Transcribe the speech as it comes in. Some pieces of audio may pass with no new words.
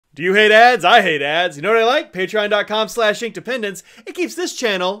Do you hate ads? I hate ads. You know what I like? Patreon.com/inkdependence. It keeps this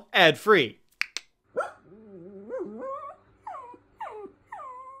channel ad-free.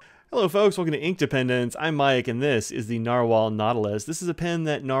 Hello folks, welcome to Ink Dependence. I'm Mike and this is the Narwhal Nautilus. This is a pen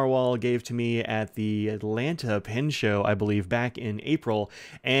that Narwhal gave to me at the Atlanta pen show, I believe, back in April.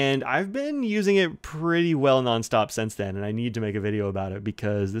 And I've been using it pretty well nonstop since then, and I need to make a video about it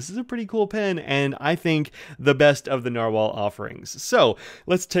because this is a pretty cool pen and I think the best of the Narwhal offerings. So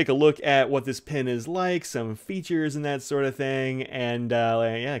let's take a look at what this pen is like, some features and that sort of thing, and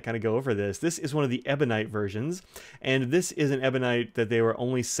yeah, kind of go over this. This is one of the Ebonite versions, and this is an Ebonite that they were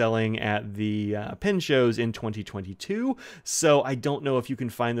only selling at the pen shows in 2022, so I don't know if you can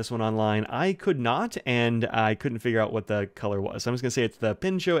find this one online. I could not, and I couldn't figure out what the color was, so I'm just gonna say it's the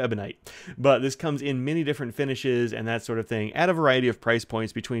pen show Ebonite. But this comes in many different finishes and that sort of thing at a variety of price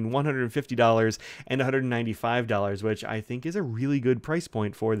points between $150 and $195, which I think is a really good price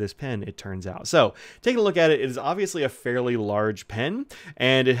point for this pen, it turns out. So taking a look at it, it is obviously a fairly large pen,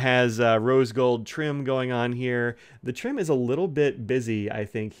 and it has rose gold trim going on here. The trim is a little bit busy, I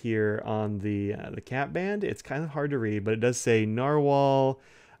think, here on the cap band. It's kind of hard to read, but it does say Narwhal,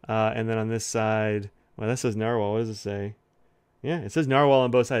 and then on this side, well, that says Narwhal. What does it say? Yeah, it says Narwhal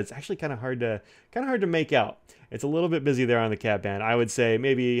on both sides. It's actually kind of hard to make out. It's a little bit busy there on the cap band. I would say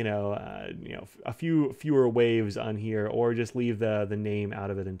maybe a few fewer waves on here, or just leave the name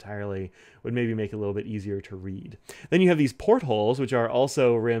out of it entirely would maybe make it a little bit easier to read. Then you have these portholes, which are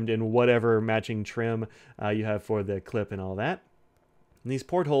also rimmed in whatever matching trim you have for the clip and all that. And these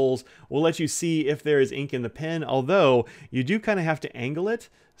portholes will let you see if there is ink in the pen, although you do kind of have to angle it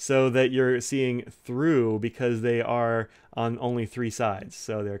so that you're seeing through, because they are on only 3 sides.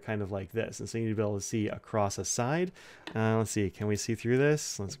 So they're kind of like this. And so you need to be able to see across a side. Let's see, can we see through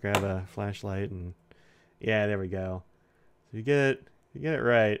this? Let's grab a flashlight and yeah, there we go. So you get it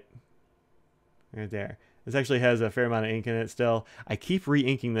right there. This actually has a fair amount of ink in it still. I keep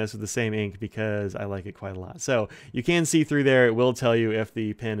re-inking this with the same ink because I like it quite a lot. So you can see through there. It will tell you if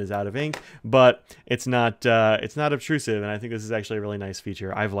the pen is out of ink, but it's not obtrusive, and I think this is actually a really nice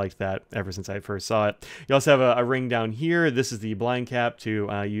feature. I've liked that ever since I first saw it. You also have a ring down here. This is the blind cap to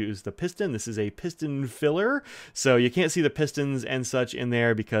use the piston. This is a piston filler, so you can't see the pistons and such in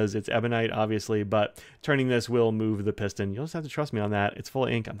there because it's Ebonite, obviously, but turning this will move the piston. You'll just have to trust me on that. It's full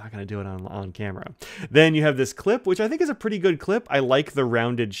of ink. I'm not going to do it on camera. Then you have this clip, which I think is a pretty good clip. I like the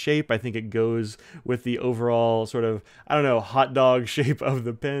rounded shape. I think it goes with the overall sort of, I don't know, hot dog shape of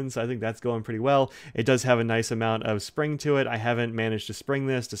the pen, so I think that's going pretty well. It does have a nice amount of spring to it. I haven't managed to spring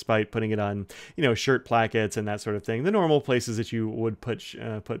this despite putting it on, shirt plackets and that sort of thing. The normal places that you would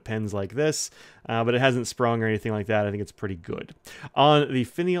put pens like this, but it hasn't sprung or anything like that. I think it's pretty good. On the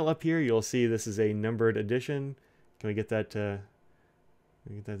finial up here, you'll see this is a numbered edition. Can we get that to...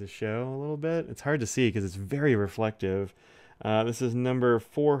 show a little bit? It's hard to see because it's very reflective. This is number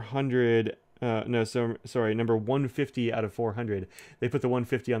 400. Number 150 out of 400. They put the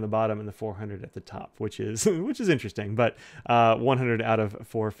 150 on the bottom and the 400 at the top, which is interesting. But 100 out of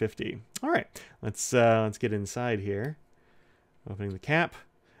 450. All right, let's get inside here. Opening the cap.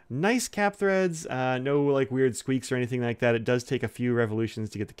 Nice cap threads. No like weird squeaks or anything like that. It does take a few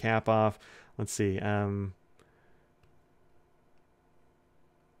revolutions to get the cap off. Let's see.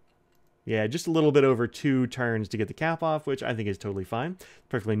 Yeah, just a little bit over 2 turns to get the cap off, which I think is totally fine.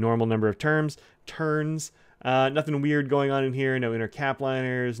 Perfectly normal number of turns. Nothing weird going on in here. No inner cap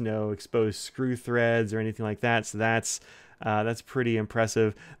liners, no exposed screw threads or anything like that. So that's pretty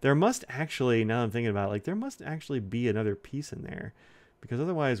impressive. There must actually, now I'm thinking about it, like there must actually be another piece in there, because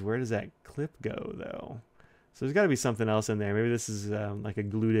otherwise, where does that clip go though? So there's got to be something else in there. Maybe this is like a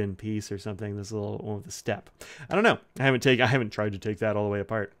glued-in piece or something. This little one with a step. I don't know. I haven't tried to take that all the way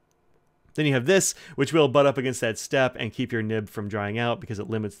apart. Then you have this, which will butt up against that step and keep your nib from drying out because it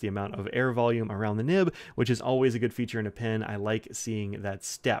limits the amount of air volume around the nib, which is always a good feature in a pen. I like seeing that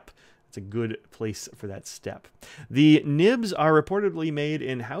step. It's a good place for that step. The nibs are reportedly made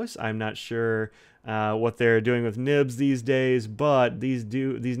in-house. I'm not sure what they're doing with nibs these days, but these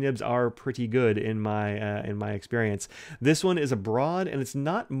nibs are pretty good in my experience. This one is a broad, and it's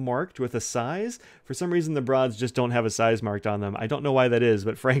not marked with a size. For some reason, the broads just don't have a size marked on them. I don't know why that is,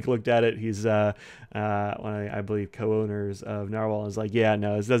 but Frank looked at it. He's one of, I believe, co-owners of Narwhal, and was like, yeah,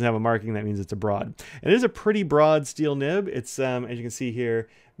 no, this doesn't have a marking. That means it's a broad. And it is a pretty broad steel nib. It's as you can see here,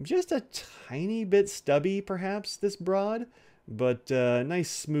 just a tiny bit stubby, perhaps, this broad. but nice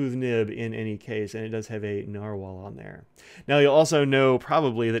smooth nib in any case, and it does have a narwhal on there. Now you'll also know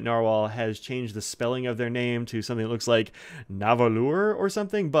probably that Narwhal has changed the spelling of their name to something that looks like Nahvalur or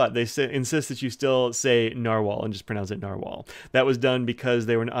something, but they insist that you still say Narwhal and just pronounce it Narwhal. That was done because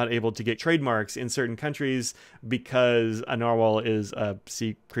they were not able to get trademarks in certain countries because a narwhal is a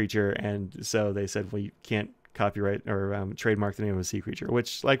sea creature, and so they said, well, you can't copyright or trademark the name of a sea creature,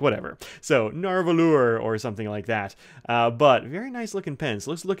 which, like, whatever. So Narwhalur or something like that. But very nice looking pens.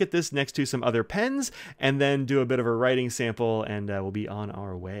 So let's look at this next to some other pens and then do a bit of a writing sample, and we'll be on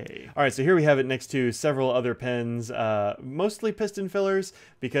our way. All right, so here we have it next to several other pens, mostly piston fillers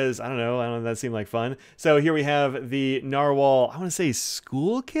because I don't know, that seemed like fun. So here we have the Narwhal, I want to say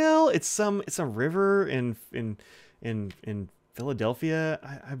Schuylkill. It's a river in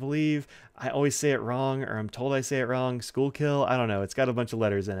Philadelphia, I believe. I always say it wrong, or I'm told I say it wrong. Schuylkill, I don't know. It's got a bunch of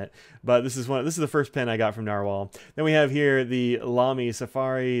letters in it. But this is the first pen I got from Narwhal. Then we have here the Lamy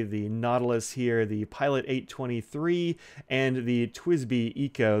Safari, the Nautilus here, the Pilot 823, and the TWSBI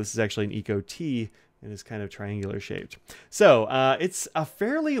Eco. This is actually an Eco T. It is kind of triangular shaped. So it's a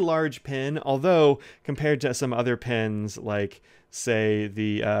fairly large pen, although compared to some other pens like, say,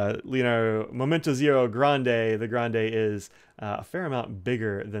 the Leonardo Momento Zero Grande, the Grande is a fair amount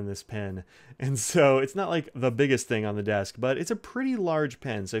bigger than this pen. And so it's not like the biggest thing on the desk, but it's a pretty large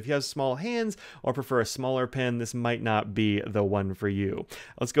pen. So if you have small hands or prefer a smaller pen, this might not be the one for you.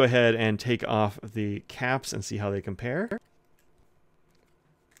 Let's go ahead and take off the caps and see how they compare.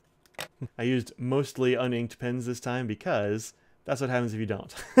 I used mostly uninked pens this time because that's what happens if you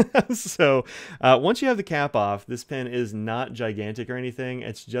don't. So once you have the cap off, this pen is not gigantic or anything.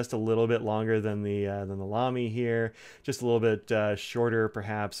 It's just a little bit longer than the Lamy here, just a little bit shorter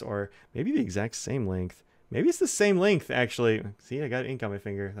perhaps, or maybe the exact same length. Maybe it's the same length, actually. See, I got ink on my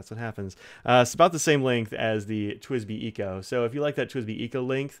finger. That's what happens. It's about the same length as the TWSBI Eco. So if you like that TWSBI Eco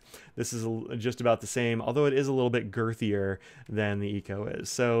length, this is just about the same, although it is a little bit girthier than the Eco is.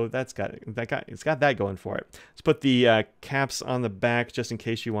 So it's got that going for it. Let's put the caps on the back just in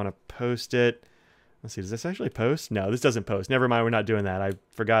case you want to post it. Let's see, does this actually post? No, this doesn't post. Never mind, we're not doing that. I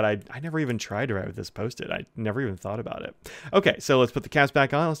forgot. I never even tried to write with this posted. I never even thought about it. Okay, so let's put the caps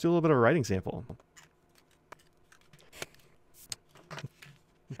back on. Let's do a little bit of a writing sample.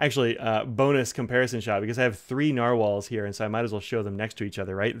 Actually, bonus comparison shot, because I have 3 narwhals here, and so I might as well show them next to each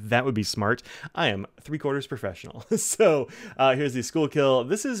other, right? That would be smart. I am 3/4 professional. So here's the Schuylkill.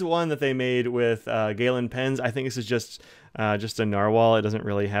 This is one that they made with Galen pens. I think this is just a narwhal. It doesn't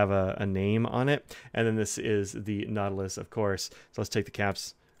really have a name on it. And then this is the Nautilus, of course. So let's take the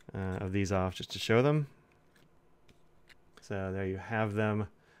caps of these off just to show them. So there you have them.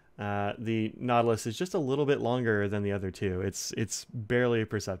 The Nautilus is just a little bit longer than the other two. It's barely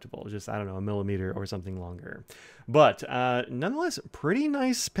perceptible, just, I don't know, a millimeter or something longer. But nonetheless, pretty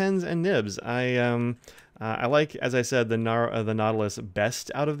nice pens and nibs. I like, as I said, the Nautilus best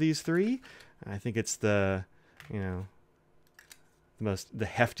out of these 3. I think it's the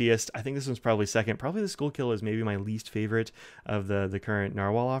heftiest. I think this one's probably second. Probably the Schuylkill is maybe my least favorite of the current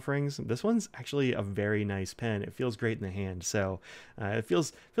Narwhal offerings. This one's actually a very nice pen. It feels great in the hand. So it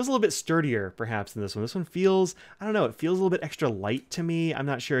feels a little bit sturdier perhaps than this one. This one feels, I don't know, it feels a little bit extra light to me. I'm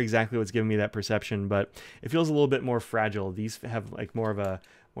not sure exactly what's giving me that perception, but it feels a little bit more fragile. These have like more of a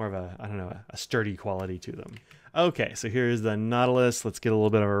I don't know, a sturdy quality to them. Okay, so here's the Nautilus. Let's get a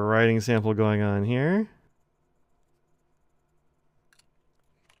little bit of a writing sample going on here.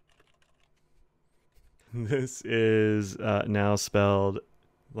 This is now spelled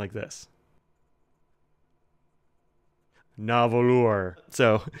like this. Nahvalur.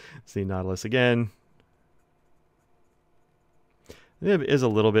 So, see Nautilus again. The nib is a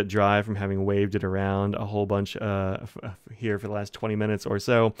little bit dry from having waved it around a whole bunch here for the last 20 minutes or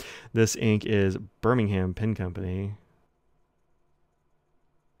so. This ink is Birmingham Pen Company.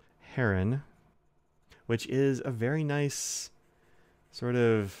 Heron, which is a very nice sort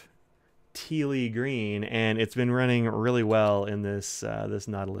of tealy green, and it's been running really well in this this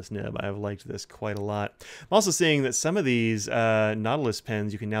Nautilus nib. I've liked this quite a lot. I'm also seeing that some of these Nautilus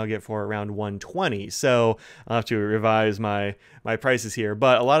pens you can now get for around $120, so I'll have to revise my prices here,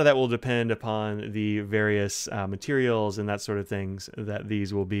 but a lot of that will depend upon the various materials and that sort of things that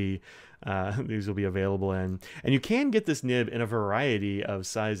these will be available in. And you can get this nib in a variety of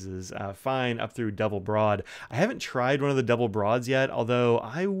sizes, fine up through double broad. I haven't tried one of the double broads yet, although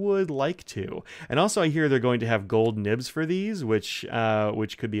I would like to. And also I hear they're going to have gold nibs for these, which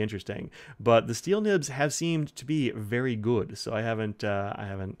could be interesting. But the steel nibs have seemed to be very good, so I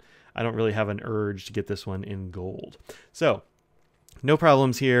don't really have an urge to get this one in gold. So no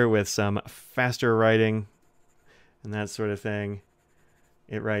problems here with some faster writing. and that sort of thing.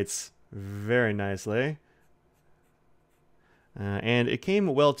 It writes very nicely. And it came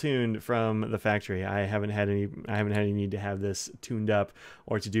well tuned from the factory. I haven't had any need to have this tuned up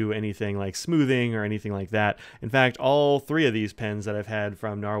or to do anything like smoothing or anything like that. In fact, all three of these pens that I've had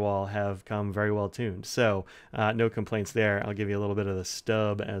from Narwhal have come very well tuned. So no complaints there. I'll give you a little bit of the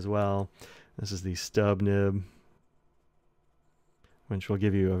stub as well. This is the stub nib, which will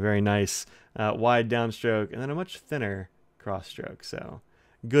give you a very nice wide downstroke and then a much thinner cross stroke. So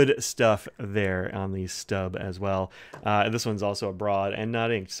good stuff there on the stub as well. This one's also a broad and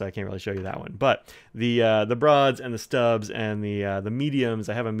not inked, so I can't really show you that one. But the broads and the stubs and the mediums,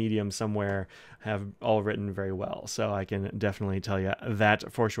 I have a medium somewhere, have all written very well. So I can definitely tell you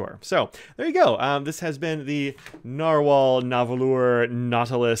that for sure. So there you go. This has been the Narwhal Nahvalur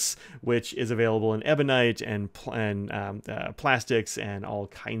Nautilus, which is available in Ebonite and plastics and all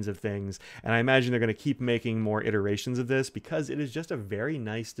kinds of things. And I imagine they're going to keep making more iterations of this because it is just a very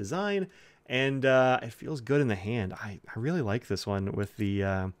nice design and it feels good in the hand. I really like this one with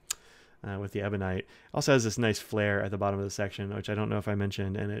the Ebonite. Also has this nice flare at the bottom of the section, which I don't know if I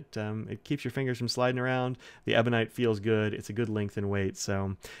mentioned, and it keeps your fingers from sliding around. The Ebonite feels good. It's a good length and weight.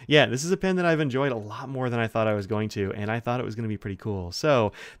 So yeah, this is a pen that I've enjoyed a lot more than I thought I was going to, and I thought it was going to be pretty cool.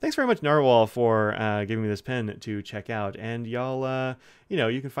 So thanks very much, Narwhal, for giving me this pen to check out. And y'all, you know,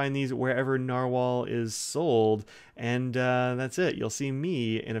 you can find these wherever Narwhal is sold, and that's it. You'll see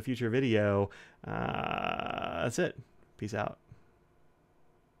me in a future video. That's it. Peace out.